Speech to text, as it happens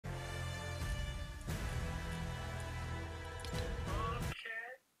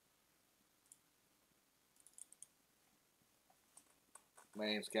My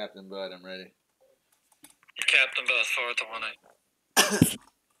name's Captain Bud. I'm ready. Captain Bud 420.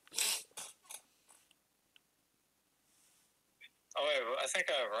 Oh wait, I think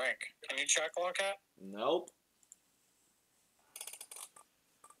I have rank. Can you check Lockat? Nope.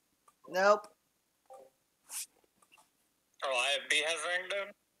 Nope. Oh, I have B has rank,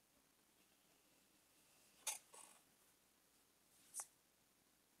 dude.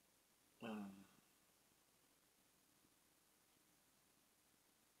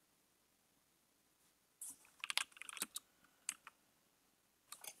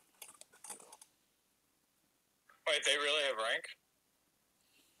 Wait, they really have rank?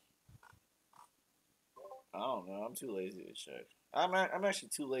 I don't know. I'm too lazy to check. I'm actually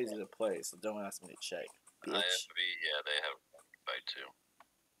too lazy to play, so don't ask me to check. Bitch. IFB, yeah, they have by 2.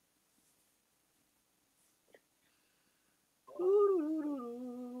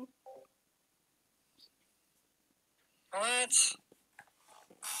 What?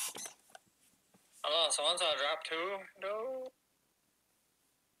 Oh, so once I drop 2, no.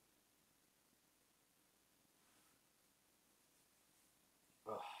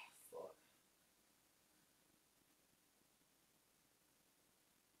 Oh, fuck.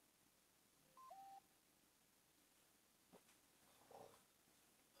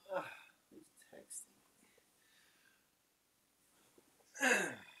 Who's texting me?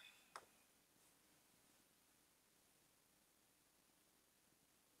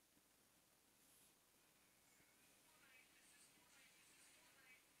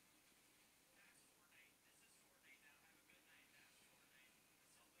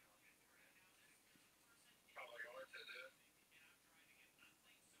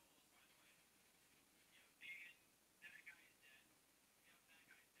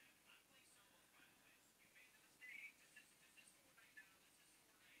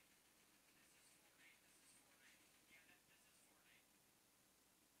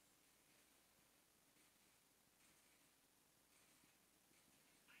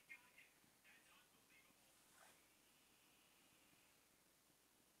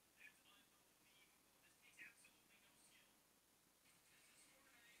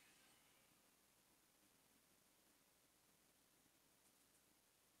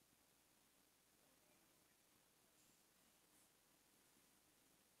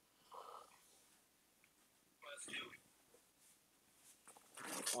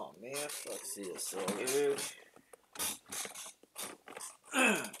 Oh man, fuck CSO, dude.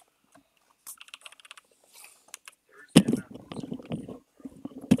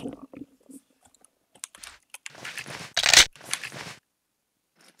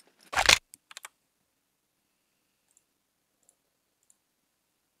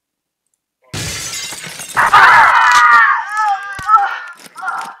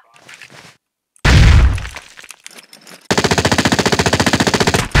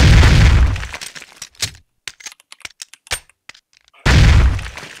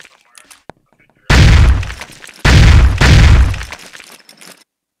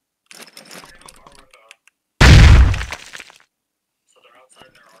 So they're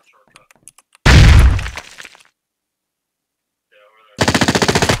outside their R shortcut. Yeah, over there.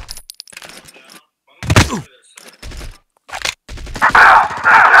 One down. One over there, sir.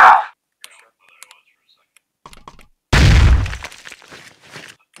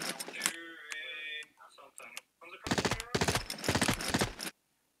 Something. One's across the mirror.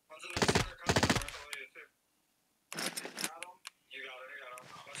 One's in the center compound right below you, too. Got him? You got it, you got him.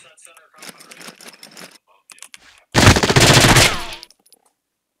 What's that center compound right there?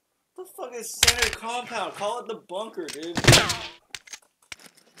 What the fuck is center compound? Call it the bunker, dude.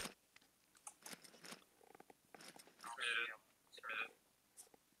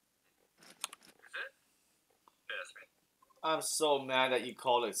 I'm so mad that you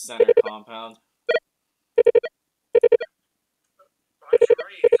called it center compound.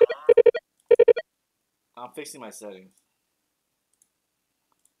 I'm fixing my settings.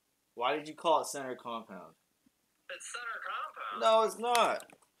 Why did you call it center compound? It's center compound. No, it's not.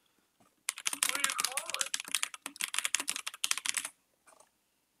 What do you call it?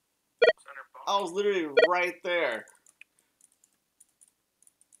 Center bunker. I was literally right there.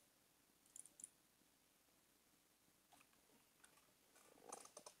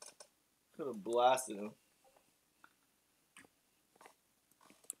 Could have blasted him.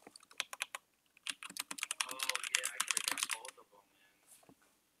 Oh, yeah, I could have got both of them, man.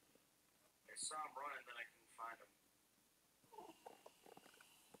 I saw him running, then I couldn't find him.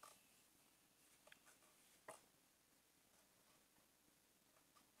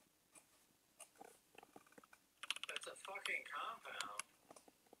 That's a fucking compound.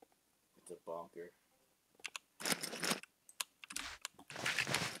 It's a bunker.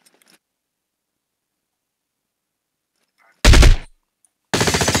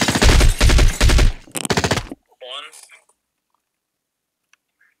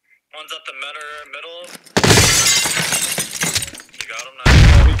 One's up the middle. You got him now.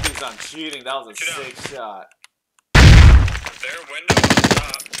 Oh, he thinks I'm cheating. That was a sick shot. Their window on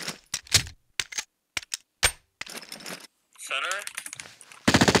top. Center.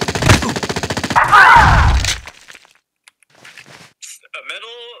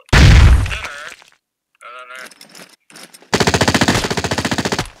 Middle. Center. And then there.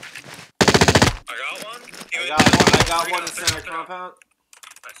 I got one. I got one in center compound.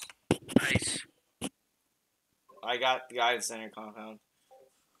 Nice. I got the guy in center compound.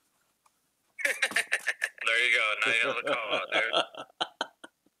 There you go. Now you know the call out, dude.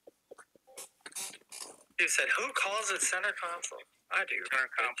 You said, who calls it center console? I do. Center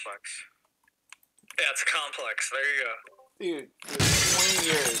complex. Yeah, it's a complex. There you go. Dude, 20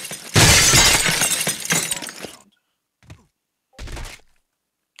 years.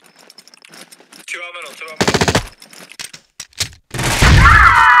 Two out middle. Three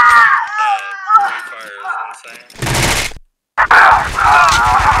fire is insane.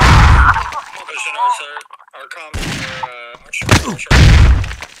 Pushing our comp. Our short.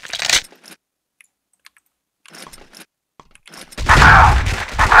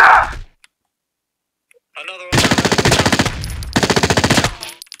 Another one.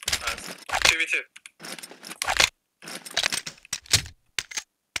 Nice. 2v2.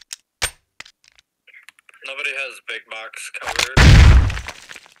 Nobody has big box covered.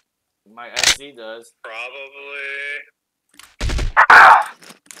 My SC does. Probably.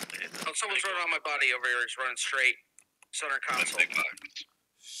 Oh, someone's running on my body over here. He's running straight. Center console. Big box.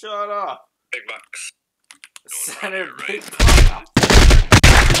 Shut up. Big box. Center big.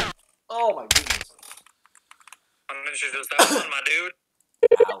 Oh my goodness. I'm gonna introduce that one, my dude.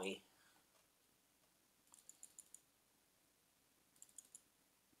 Owie.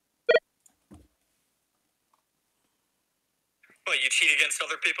 What, you cheat against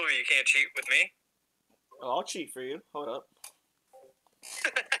other people, but you can't cheat with me? Oh, I'll cheat for you. Hold up.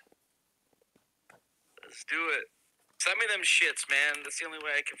 Let's do it. Send me them shits, man. That's the only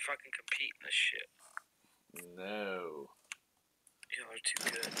way I can fucking compete in this shit. No. Y'all are too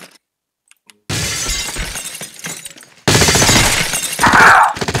good.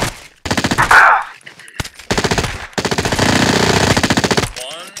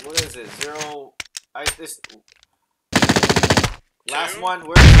 One. What is it? 0. Last Two. one.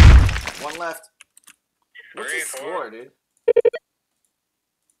 Where? One left. What's Three, the four. score, dude?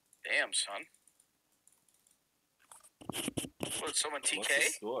 Damn, son. What, someone TK? What's the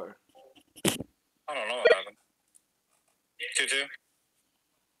score? I don't know what happened. 2-2.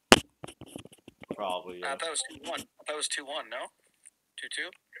 Probably, I yeah. thought it was 2-1. I thought it was 2-1, no?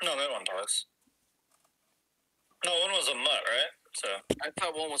 2-2? No, that one was. No, one was a mutt, right? So. I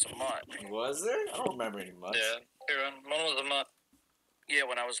thought one was a mutt. Was there? I don't remember any much. Yeah. One was a mutt. Yeah,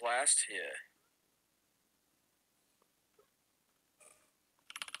 when I was last, yeah.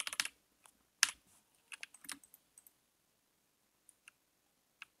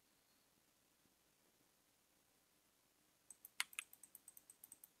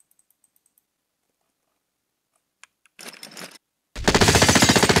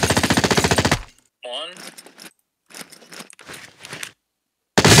 One.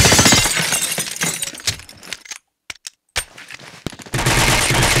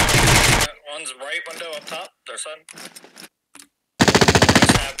 One's right window up top, their son.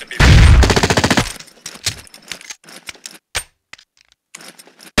 Rest have to be.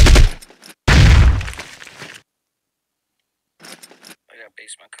 I got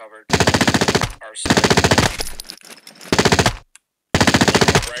basement covered. Our side.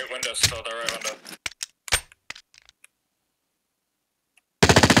 Right window still, the right window.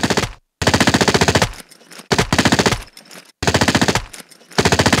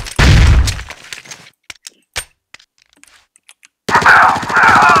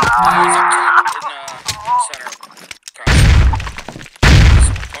 Center console.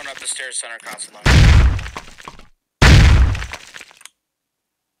 Going up the stairs, center console.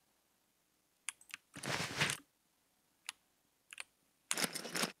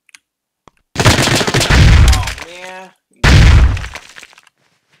 Oh, man.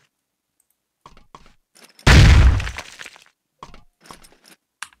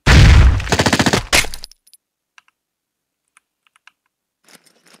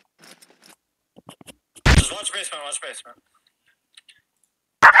 Just watch basement, watch basement.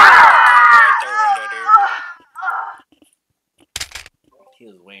 Right there window, dude. He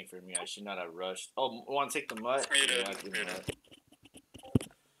was waiting for me. I should not have rushed. Oh, want to take the mutt? You did. I did You not.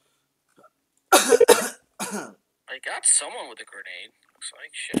 I got someone with a grenade. Looks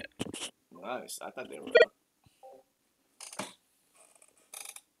like shit. Nice. I thought they were up.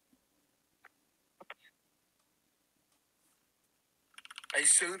 I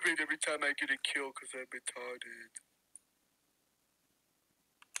celebrate every time I get a kill because I'm retarded.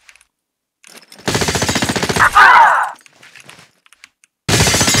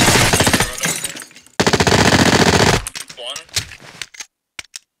 One.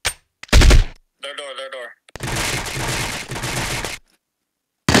 Their door.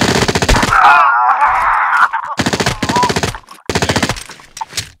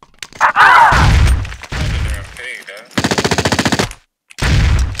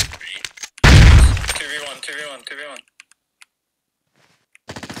 Two v one.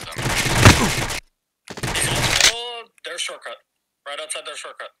 Their shortcut. Right outside their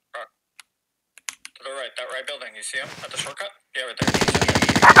shortcut. Rock. To the right. That right building. You see him at the shortcut? Yeah, right there.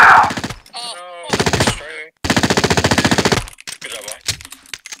 Oh, no. Straight. Good job, boy.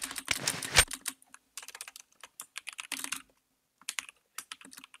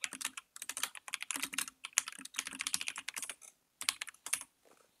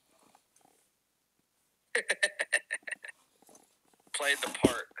 Played the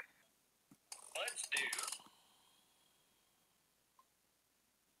part. Let's do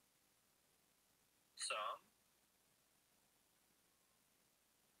some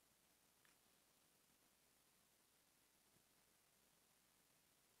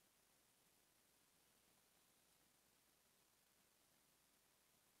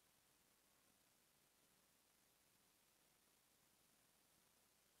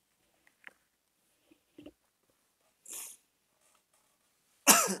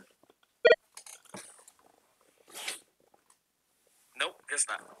Nope, guess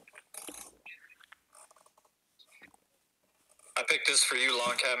not. I picked this for you,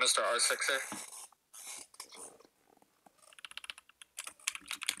 Long Cat, Mr. R6er.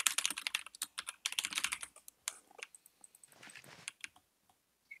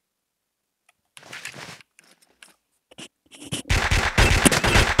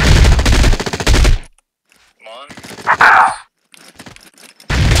 Come on.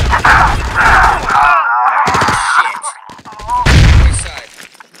 Which side?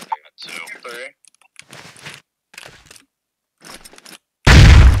 I got 2. 3.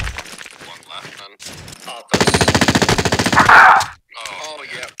 1 left then. Office. Oh,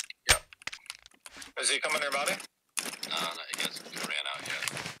 Yep. Is he coming to your body? no, he hasn't ran out yet.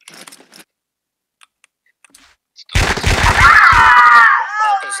 Still.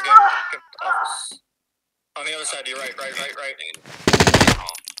 Office again. Office. On the other side, you're right.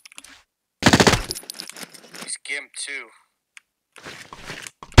 Oh, He's Gimp too.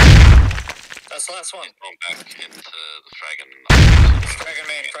 That's the last one. going back into the Fragging. Fragging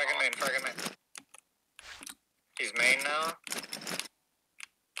main. He's main now.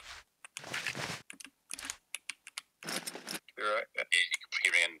 You're right. Yeah. He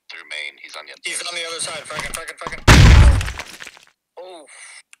ran through main. He's on the other He's side. on the other side. Fragging. Oh.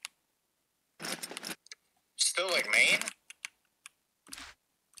 Still like main?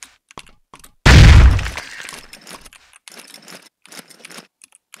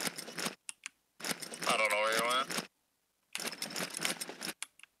 I don't know where you went.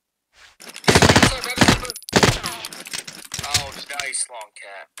 Oh, nice, Long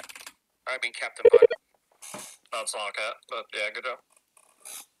Cat. I mean, Captain Bud. That's Long Cat, but yeah, good job.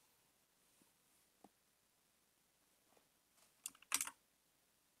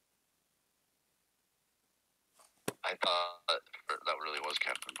 I thought that really was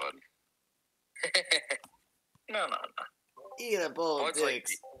Captain Bud. No. Eat a bowl of Oh, it's like-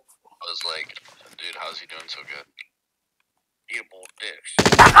 dicks. I was like, dude, how's he doing so good? Eatable dicks.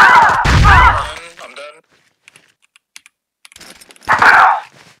 I'm done.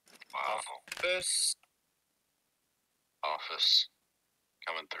 Wow. This. Office.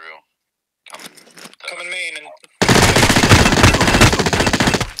 Coming through. Coming main and.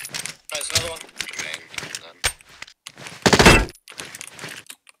 Nice, another one. Main, then.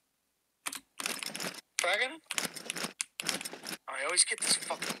 Fragging? I always get this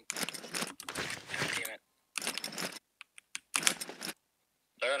fucking. God damn it.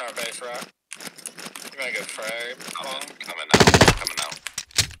 They're in our base, right? You might get frag. Coming out.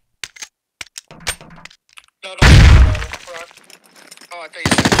 No, Rock. Oh, I thought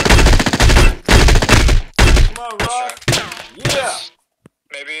you said. Come on, Rock. Yeah.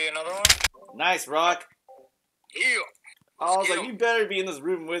 Maybe another one? Nice, Rock. Yeah. I was like, you better be in this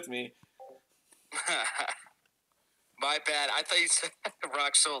room with me. My bad. I thought you said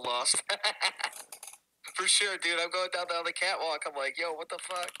Rock's so lost. For sure, dude. I'm going down the catwalk. I'm like, yo, what the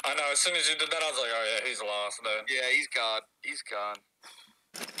fuck? I know. As soon as you did that, I was like, oh yeah, he's lost, dude. Yeah, he's gone. He's gone.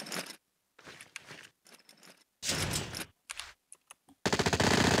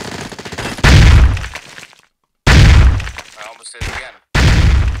 I almost did it again.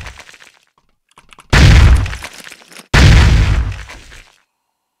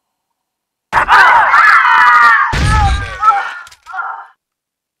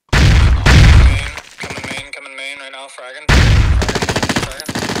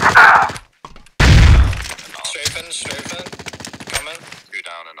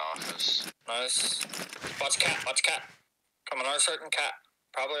 Nice. Watch cat, watch cat. Coming our certain cat.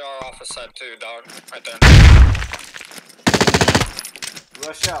 Probably our office side too, dog. Right there.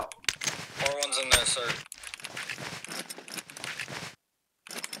 Rush out. More ones in there, sir.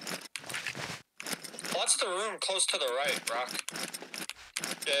 Watch the room close to the right, Rock.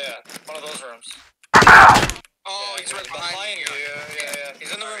 Yeah, one of those rooms. Oh, he's right behind you. Yeah.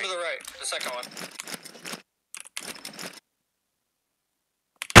 He's in the room to the right. The second one.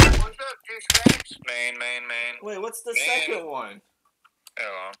 What's up, douchebags? Main. Wait, what's the Man. second one?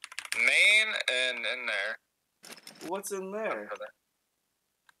 Hello. Main and in there. What's in there?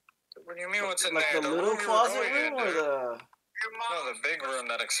 What do you mean what's in Like there? the room little you were closet going room into. or the? Your mom No, the big room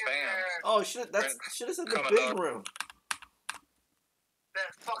that expands. Oh shit! That's should have said the Coming big up. room. that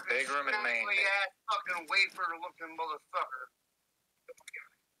fucking Big room in Maine. smelly ass fucking wafer looking motherfucker.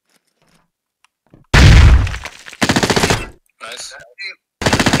 Nice.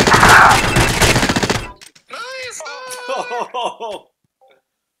 Nice. Oh,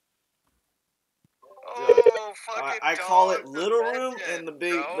 Oh, fucking I call it dog little room possession, and the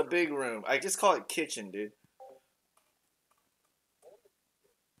bro. big room. I just call it kitchen, dude.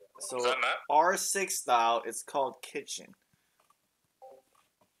 Is So that Matt? R6 style, it's called kitchen.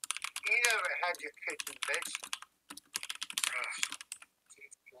 You never had your kitchen, bitch.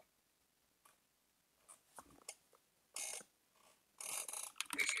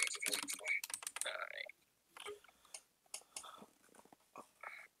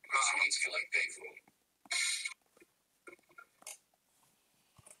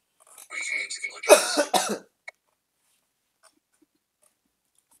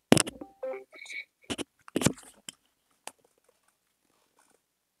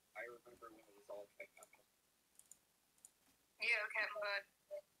 Yeah, Captain Bud.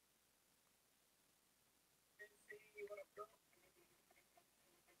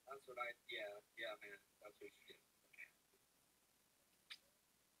 That's what yeah, man. That's what she did.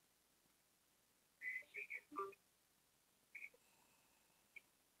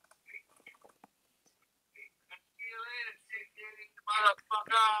 See you later,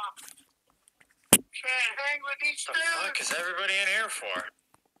 motherfucker. Can't hang with these What the fuck dudes. is everybody in here for?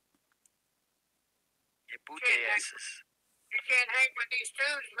 You boot their asses. You can't hang with these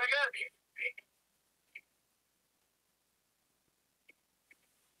dudes, nigga.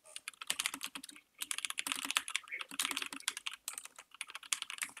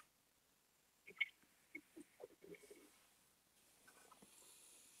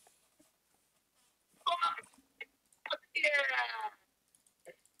 Yeah.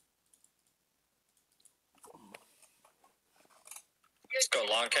 Let's go,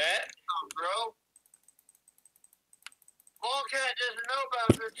 Long Cat. Bro. Longcat doesn't know about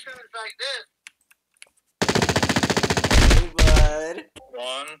good tunes like this. Hey, bud.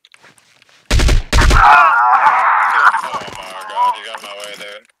 One. Oh my god, you got in my way,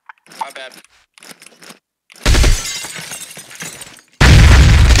 dude. My bad.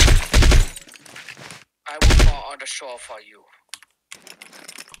 I will fall on the shore for you.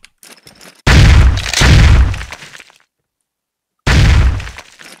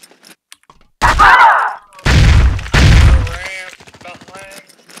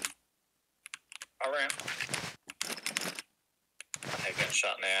 I ran. I hate getting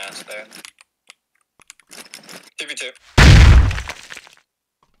shot in the ass there. 2v2.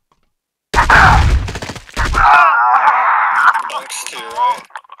 Bunks to your right.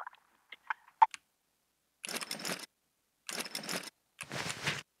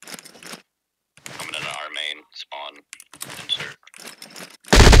 Coming into our main spawn. Insert.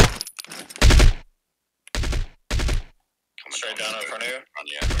 Coming Straight down in front of you. On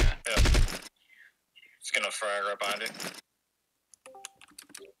you. Yeah. It's gonna frag right behind you.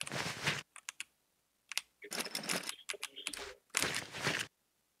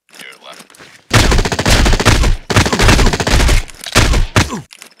 Your left.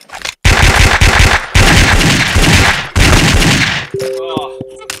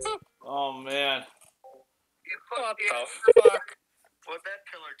 Oh man. You What fucking the fuck? What'd that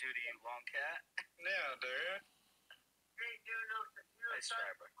pillar do to you, Long Cat? Yeah, dude. ain't doing no Nice try,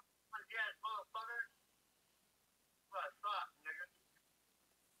 bro. yes, motherfucker. What fuck, nigga?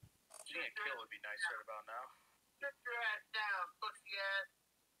 Getting a kill would be nice right about now. Sit your ass down, pussy ass.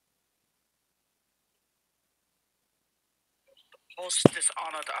 Most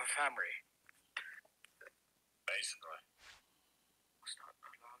dishonored our family. Basically. Was not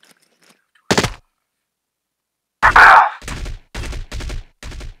allowed to be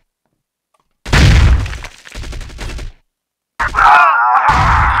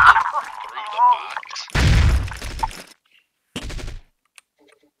Through the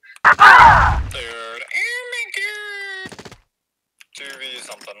box.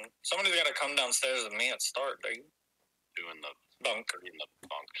 gotta come downstairs with me at start, dude. Doing the Bunk. in the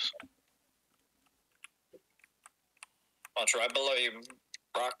bunks. Watch right below you,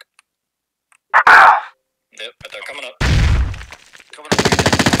 Rock. Yep, but they're coming up. Coming up.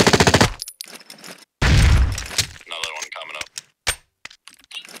 Another one coming up.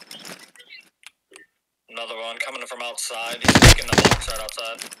 Another one coming from outside. He's picking the box right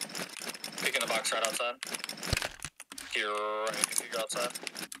outside. Picking the box right outside. Here, right if you go outside.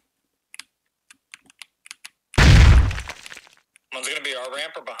 One's gonna be our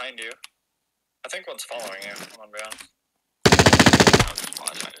ramp or behind you. I think one's following you. I'm gonna be honest. I'm just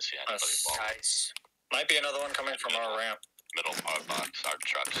watching. I didn't see anybody Nice. fall. Nice. Might be another one coming from our ramp. Middle our box, our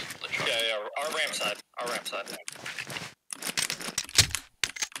trucks, the truck. Yeah, our ramp side. Our ramp side.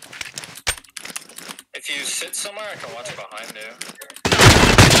 If you sit somewhere, I can watch it behind you.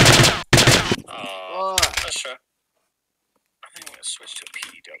 That's true. I think I'm gonna switch to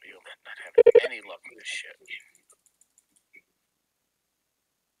PDW. I'm not having any luck with this shit.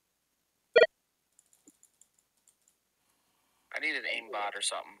 I need an aimbot or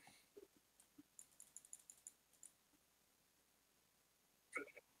something.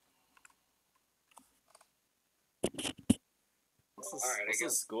 What's the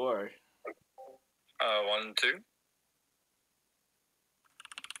score? 1-2.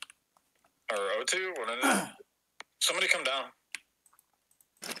 Or 0-2, what is it? Somebody come down.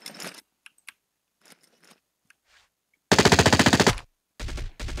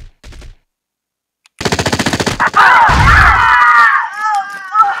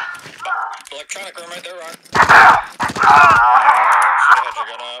 Electronic room right there, Rock. Should've had your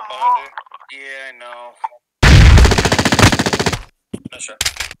gun out behind you. Yeah, I know. Nice shot.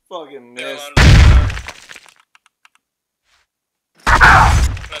 Fucking They're missed. alone.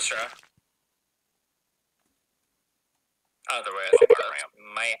 Nice shot. Either way, I think that's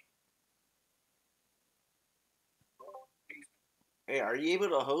man. Hey, are you able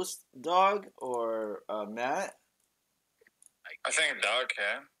to host Dog or Matt? I think Dog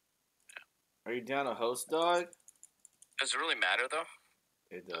can. Are you down to host Dog? Does it really matter though?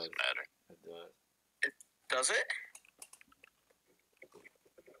 It does. Doesn't matter. It does. Does it?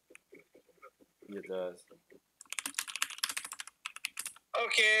 It does.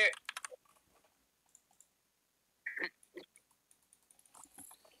 Okay.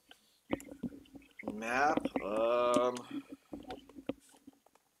 Map.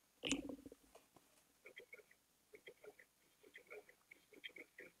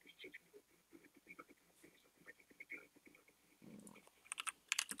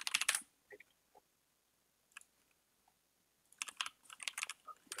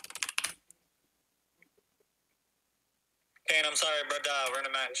 Kane, I'm sorry, but we're in a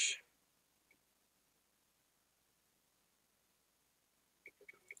match.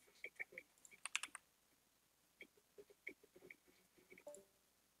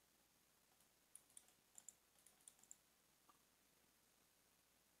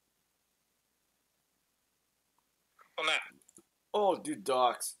 Well, Matt. Oh, dude,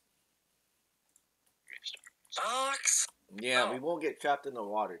 docks. Docks? Yeah, No. we won't get trapped in the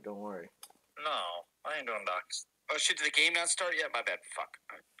water. Don't worry. No, I ain't doing docks. Oh shit, did the game not start yet? My bad. Fuck.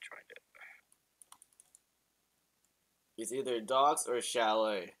 I tried it. It's either docks or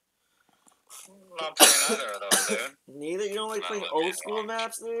chalet. I'm not playing either of those, dude. Neither? You don't like Not playing let old me school watch.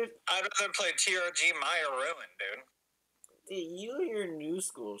 maps, dude? I'd rather play TRG Maya Ruin, dude. Dude, you and your new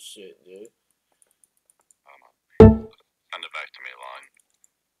school shit, dude. Send it back to me, line.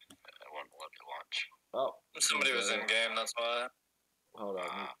 I won't let me launch. Oh. Somebody was in game, that's why. Hold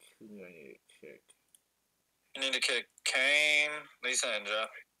on. Who do I need to kick? You need to kick Kane, Lisa, and Jeff.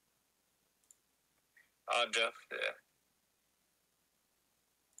 Jeff, yeah.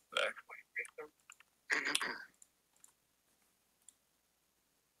 There.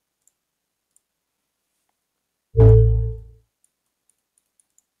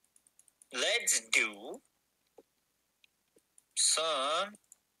 Let's do some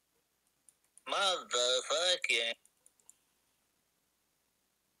motherfucking.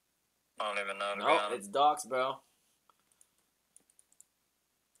 I don't even know. To be Nope, honest. it's docks, bro.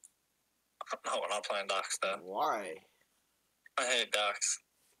 No, we're not playing docks though. Why? I hate docks.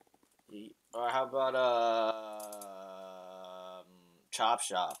 Or how about Chop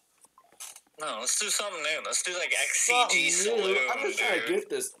Shop? No, let's do something new. Let's do like Something XCG new? Saloon, I'm just trying to dude. get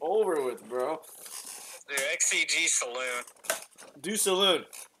this over with, bro. Dude, XCG Saloon. Do Saloon.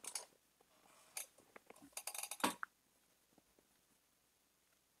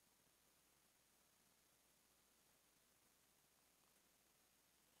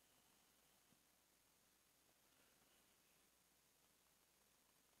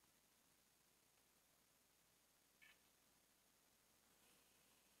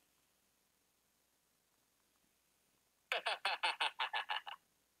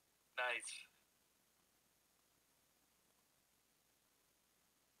 Nice.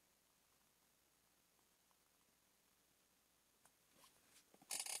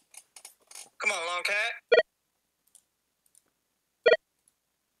 Come on, long cat.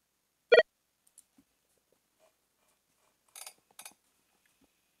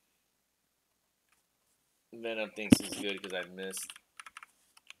 Venom thinks he's good because I missed.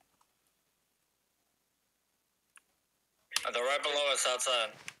 They're right below us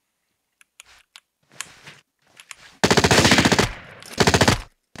outside.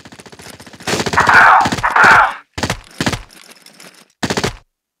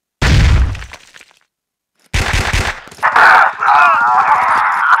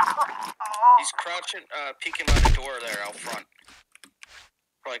 He's crouching, peeking by the door there out front.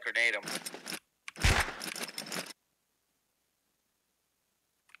 Probably grenade him.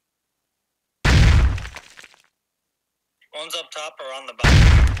 One's up top or on the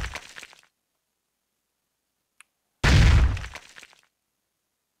balcony.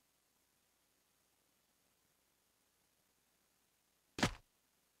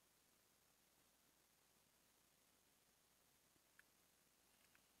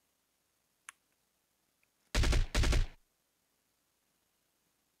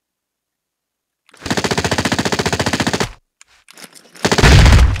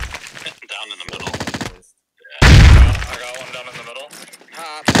 Down in the middle. Missed. I got one down in the middle.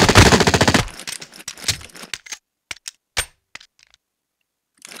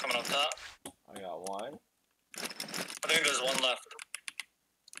 Coming up top. I got one. I think there's one left.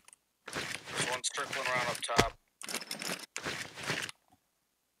 There's one circling around up top.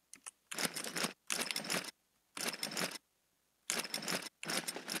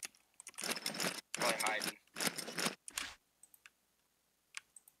 Probably hiding.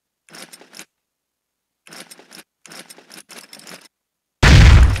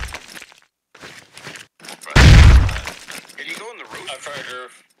 Did he go in the roof? I tried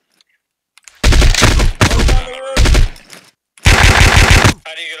roof.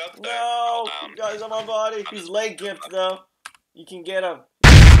 How do you get up there? No! down. You guys on my body. He's leg gimped though. You can get him.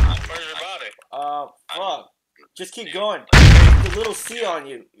 Where's your body? Fuck. Just keep going. The little C on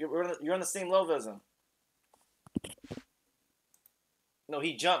you. You're on the same level as him. No,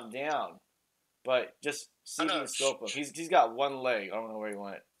 he jumped down. But just see if you can scope him. He's got one leg. I don't know where he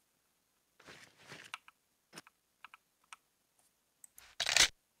went.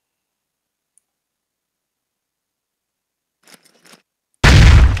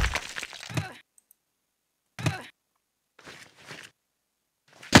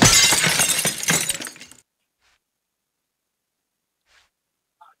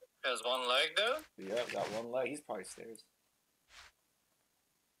 Has one leg though? Yep, got one leg. He's probably stairs.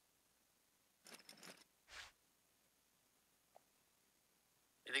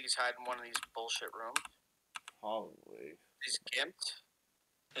 You think he's hiding in one of these bullshit rooms? Probably. He's gimped?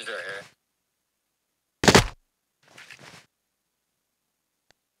 He's right here.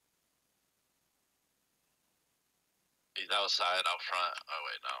 He's outside, out front. Oh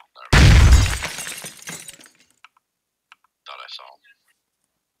wait, no. Never mind. Thought I saw him.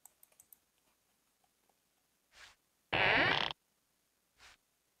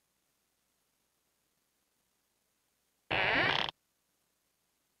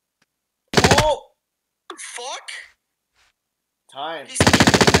 Oh! Fuck? Time. He's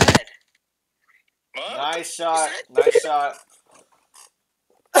dead. What? Nice shot. Nice shot.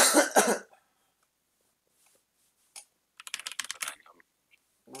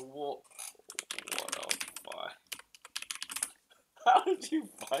 What else? How did you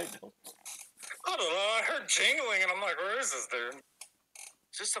find him? I don't know. I heard jingling and I'm like, where is this dude?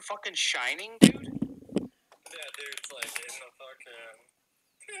 Is this the fucking Shining, dude? Yeah, dude's like in the fucking.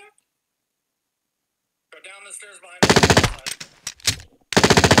 Go down the stairs behind me.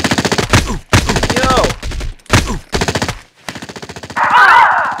 Yo!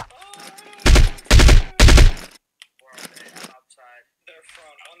 We're on the outside. They're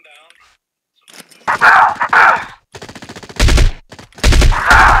front. One down.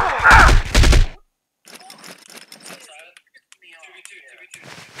 Outside. 2v2, 2v2.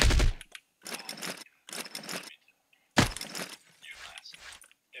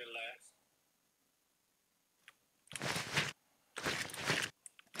 You're last.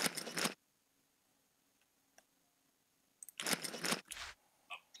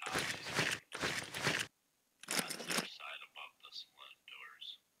 Top, he's on the other side above the saloon doors.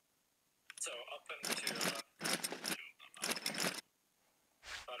 So up into Two of them out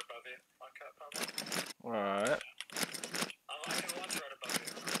there. right above you. On cat probably. Alright. I can watch right above you.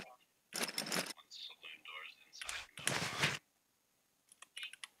 One saloon doors inside.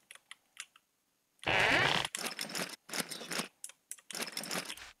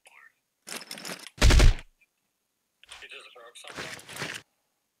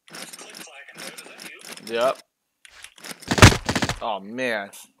 Yep. Oh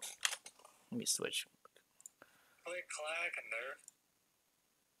man. Let me switch. Click, clack, and there.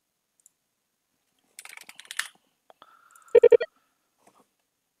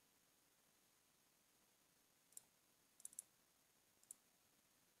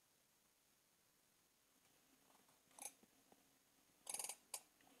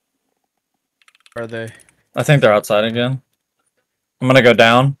 Are they? I think they're outside again. I'm gonna go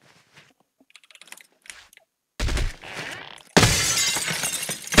down.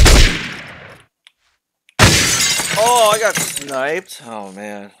 Oh, I got sniped. Oh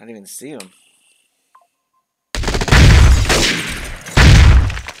man, I didn't even see him.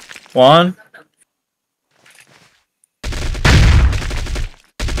 One.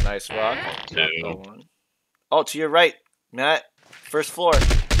 Nice rock. Two. One. Oh, to your right, Matt. First floor.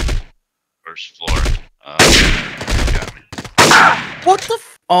 First floor. Got me. What the?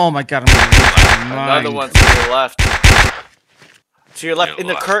 Oh my god! I'm Another one to your left. To your left, Your in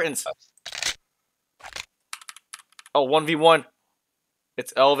the left. curtains. Oh, 1v1.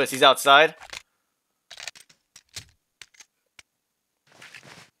 It's Elvis. He's outside.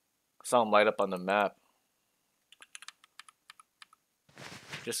 Saw him light up on the map.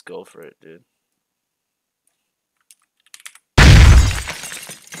 Just go for it, dude.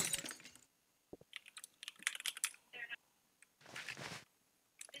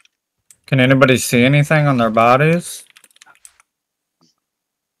 Can anybody see anything on their bodies?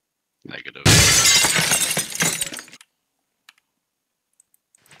 Negative.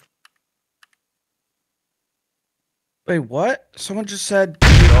 Wait, what? Someone just said.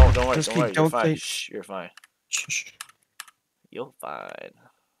 Don't worry. Just Don't worry. You're don't fine. think- Shh, you're fine. Shh. You're fine.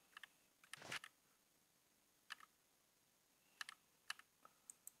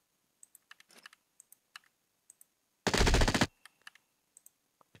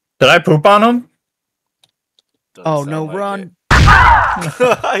 Did I poop on him? Doesn't Oh sound no! like Run!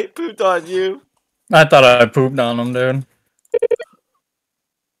 it. I pooped on you. I thought I pooped on him, dude.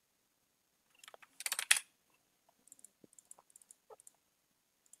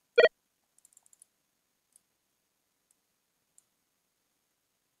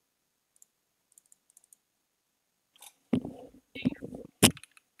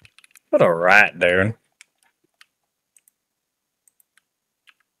 What a rat, dude.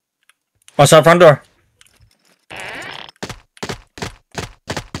 Watch out front door.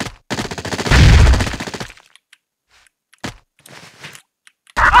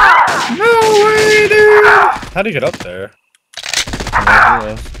 No way, dude! How'd he get up there?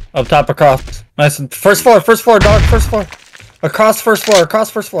 Up top, across. Nice. First floor, dog, first floor. Across first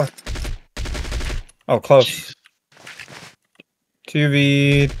floor. Oh, close.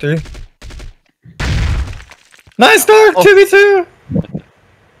 Jeez. 2v3. Nice, dog! 2v2!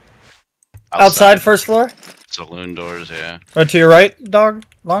 Outside first floor. Saloon doors, yeah. Right to your right, dog.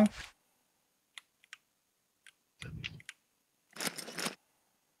 Long.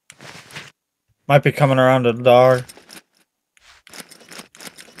 Might be coming around to the dog.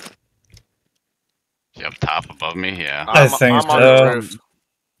 You up top above me, yeah. I think I'm on so. the roof.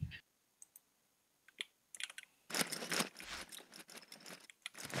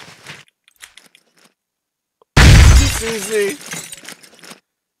 He sees me.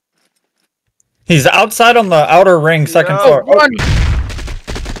 He's outside on the outer ring, second Yeah. floor. Run!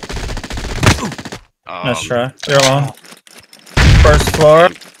 Nice Um, try. You're alone. First floor.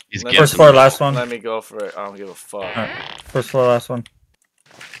 He's Let getting First floor, me. last one. Let me go for it. I don't give a fuck. Alright. First floor, last one.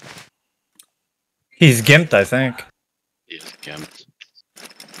 He's gimped, I think. He's gimped.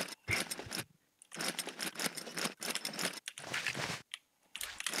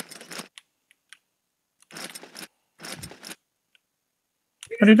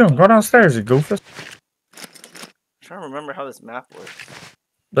 What are you doing? Go downstairs, you goofus. I'm trying to remember how this map works.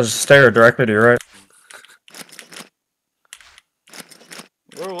 There's a stair directly to your right.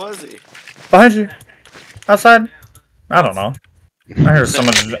 Where was he? Behind you. Outside. I don't know. I hear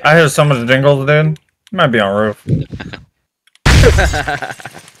some of the jingles, dude. He might be on roof. He's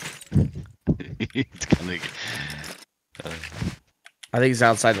gonna get, I think he's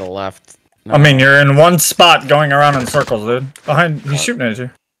outside to the left. No. I mean, you're in one spot going around in circles, dude. Behind, he's shooting at you.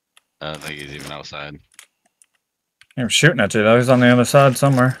 I don't think he's even outside. He was shooting at you, though. He's on the other side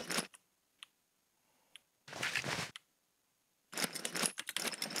somewhere.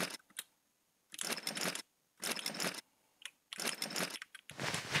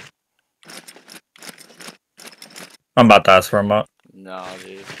 I'm about to ask for him up. Nah,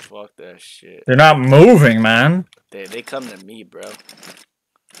 dude. Fuck that shit. You're not moving, man. They come to me, bro.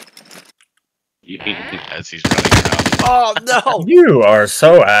 As he's running around. Oh no! You are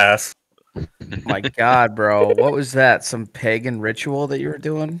so ass. My God, bro. What was that? Some pagan ritual that you were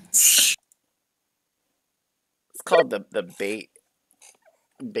doing? It's called the bait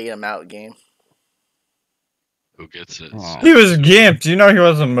 'em out game. Who gets it? Oh. He was gimped. You know he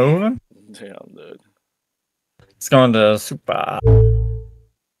wasn't moving. Damn, dude. It's going to super.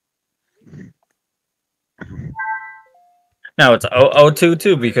 Now it's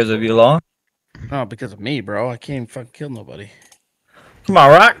 0-2-2 because of you, Law. Oh, because of me, bro. I can't even fucking kill nobody. Come on,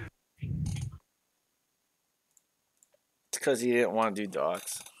 Rock. It's because he didn't want to do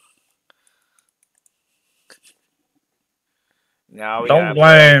docs. Now we Don't gotta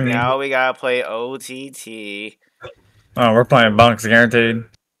play, blame me. now we gotta play OTT. Oh, we're playing bunks, guaranteed.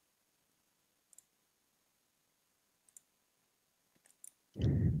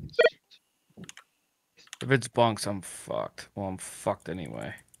 If it's bunks, I'm fucked. Well, I'm fucked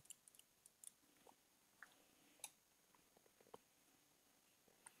anyway.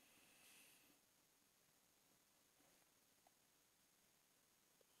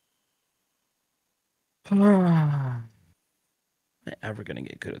 Am I ever gonna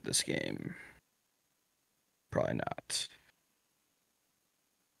get good at this game? Probably not.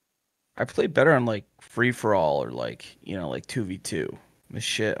 I play better on like free for all or like, you know, like 2v2. This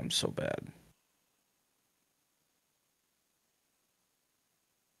shit, I'm so bad.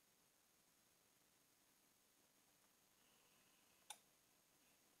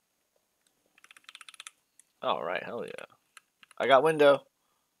 All right, hell yeah. I got window.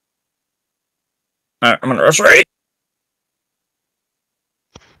 Alright, I'm gonna rush right.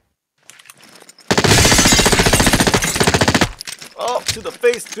 Oh, to the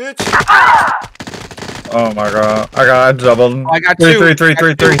face, bitch. Oh my god. I doubled. I got Three, two. three, three,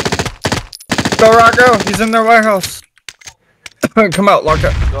 three, three. Go, Rock, go. He's in their warehouse. Come out, lock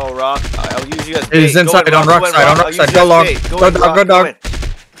it. Go, Rock. I'll use you as bait. He's Go inside, in, on Rock. Rock's Go in, side, on Rock. Rock's I'll side. use you Go as long. bait. Go in, dog, Rock. go dog. in.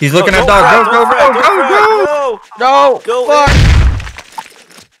 He's looking Go, at dog. Frag, Go, go, Frag, go, go, Frag. go. No! Go Fuck! in.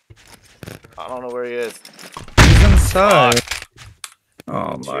 I don't know where he is. He's inside.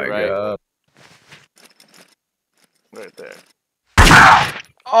 Oh Two, my right? god. Right there.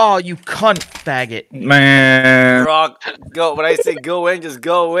 Oh, you cunt faggot. Man. Rock, go. When I say go in, just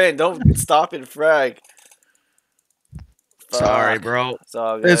go in. Don't stop and frag. Sorry, Fuck. bro. It's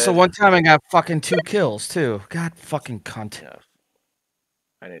all good. It's the one time I got fucking 2 kills, too. God fucking cunt. Yeah.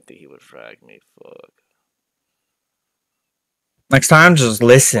 I didn't think he would frag me. Fuck. Next time, just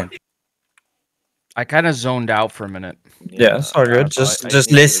listen. I kind of zoned out for a minute. Yeah, it's all good. Just need you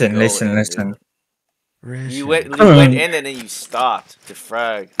to listen, go listen, in, listen. dude. You went Hmm. in and then you stopped to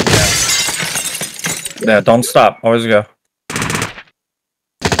frag. Yeah, don't stop. Always go.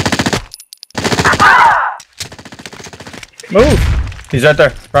 Move. He's right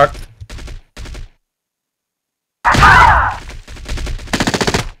there. Rock.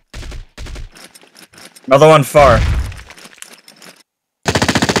 Another one far.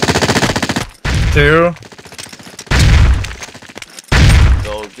 2.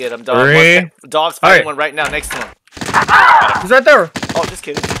 Go get him, dog. 3. Dog's fighting Alright. one right now next to him. He's right there. Oh, just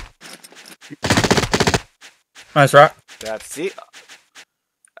kidding. Nice, Rock. That's see.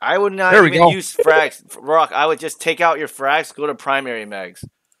 I would not There we even go. use frags. Rock, I would just take out your frags, go to primary mags.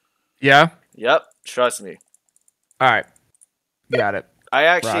 Yeah? Yep, trust me. Alright. Got it. I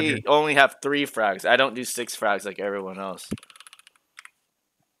actually Roger. only have 3 frags. I don't do 6 frags like everyone else.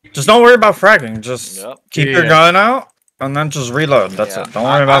 Just don't worry about fragging. Just Yep. keep your Yeah. gun out and then just reload. That's Yeah. it. Don't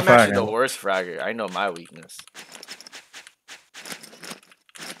worry about I'm actually the fragging. worst fragger. I know my weakness.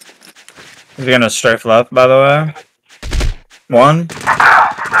 He's gonna strafe left, by the way. 1.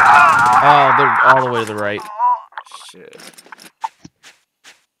 Oh, they're all the way to the right. Shit.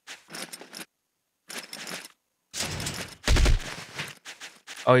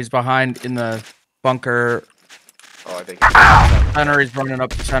 Oh, he's behind in the bunker. Oh, I think. Center, he's running up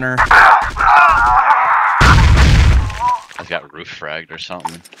the center. I've got roof fragged or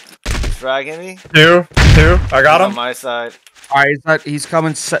something. He's fragging me. 2. I got He's on him. my side. Alright, he's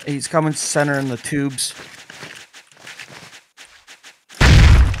coming center in the tubes.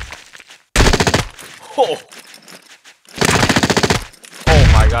 Oh. Oh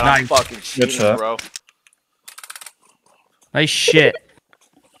my god, I'm Nice. fucking Good cheating, shot. bro. Nice shit.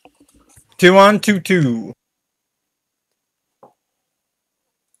 2-1-2-2.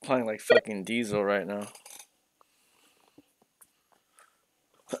 Playing like fucking Diesel right now.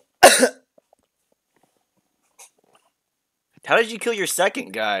 How did you kill your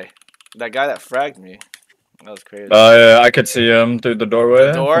second guy? That guy that fragged me. That was crazy. Yeah, I could see him through the doorway.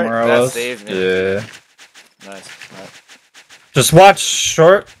 The door? from where I That was. saved me. Yeah. Nice. Just watch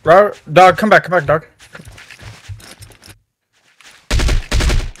short. Dog, come back, dog.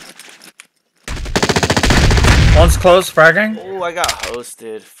 One's close, fragging. Oh, I got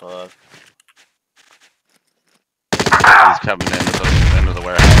hosted. Fuck. He's coming into the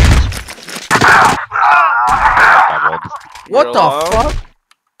warehouse. Doubled. What You're the alone? fuck?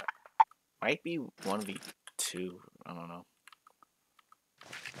 Might be 1v2. I don't know.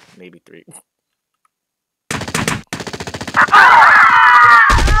 Maybe 3.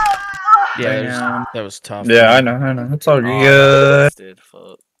 Yeah, that was tough. Yeah, I know. It's all Oh, good. hosted.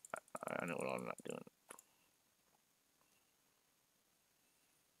 Fuck. I know what I'm not doing.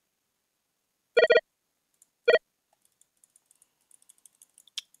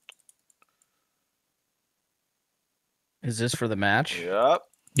 Is this for the match? Yep.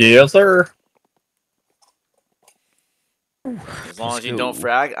 Yes, sir. As long Let's as you go. don't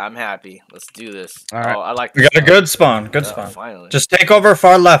frag, I'm happy. Let's do this. All right. Oh, I like We this got a spot. good spawn. Good Yeah, spawn. Finally. Just take over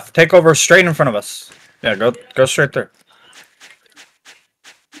far left. Take over straight in front of us. Yeah, go straight through.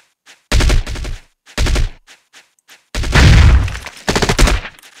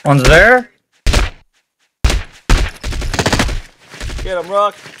 One's there. Get him,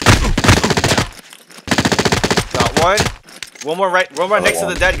 Rock. Got one. One more right. One more next to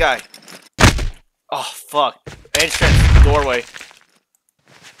the dead guy. Oh fuck. Entrance doorway.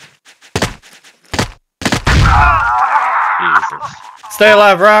 Jesus. Stay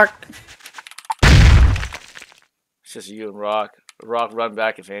alive, Rock. It's just you and Rock. Rock run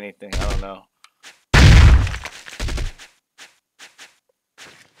back if anything. I don't know.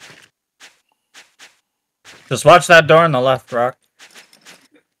 Just watch that door on the left, Rock.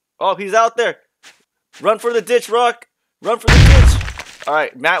 Oh, he's out there. Run for the ditch, Rock. Run for the ditch. All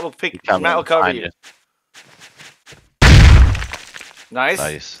right, Matt will pick. Coming Matt will cover behind you. Nice.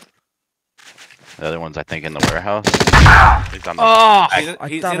 Nice. The other one's, I think, in the warehouse. He's on the Oh, He's in, I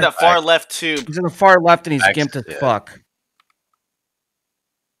he's thought in it- the far left tube. He's in the far left and he's Back- gimped as yeah. fuck.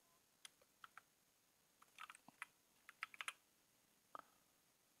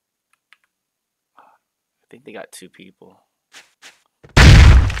 I think they got 2 people.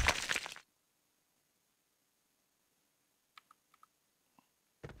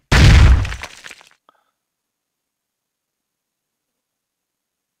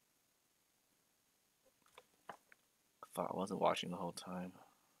 I thought I wasn't watching the whole time.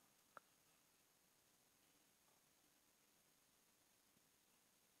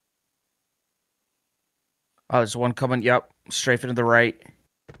 Oh, there's one coming. Yep, strafing to the right.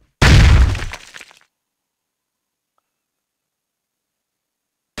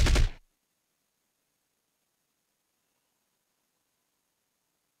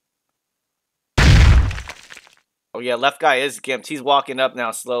 Oh yeah, left guy is gimped. He's walking up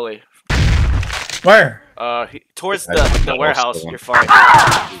now slowly. Where? Towards I don't the know, warehouse. still. You're fine.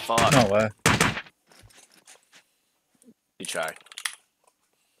 Fuck. No way. You try.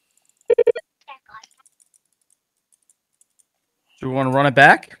 Do we want to run it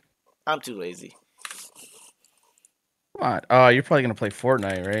back? I'm too lazy. Come on. Oh, you're probably gonna play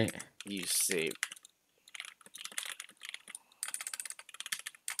Fortnite, right? You save.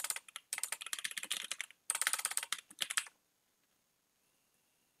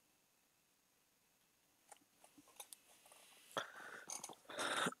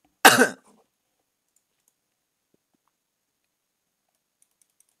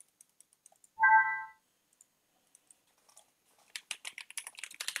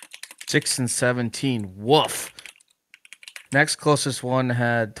 Six and 17. Woof. Next closest one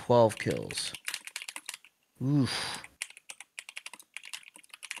had 12 kills. Oof.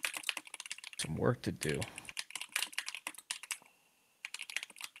 Some work to do.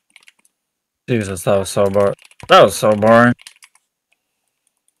 Jesus, that was so boring. That was so boring.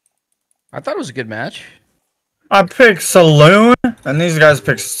 I thought it was a good match. I picked Saloon, and these guys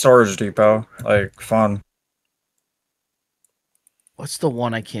picked Storage Depot. Like, fun. What's the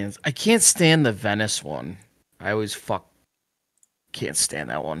one I can't stand the Venice one. I always can't stand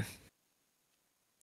that one.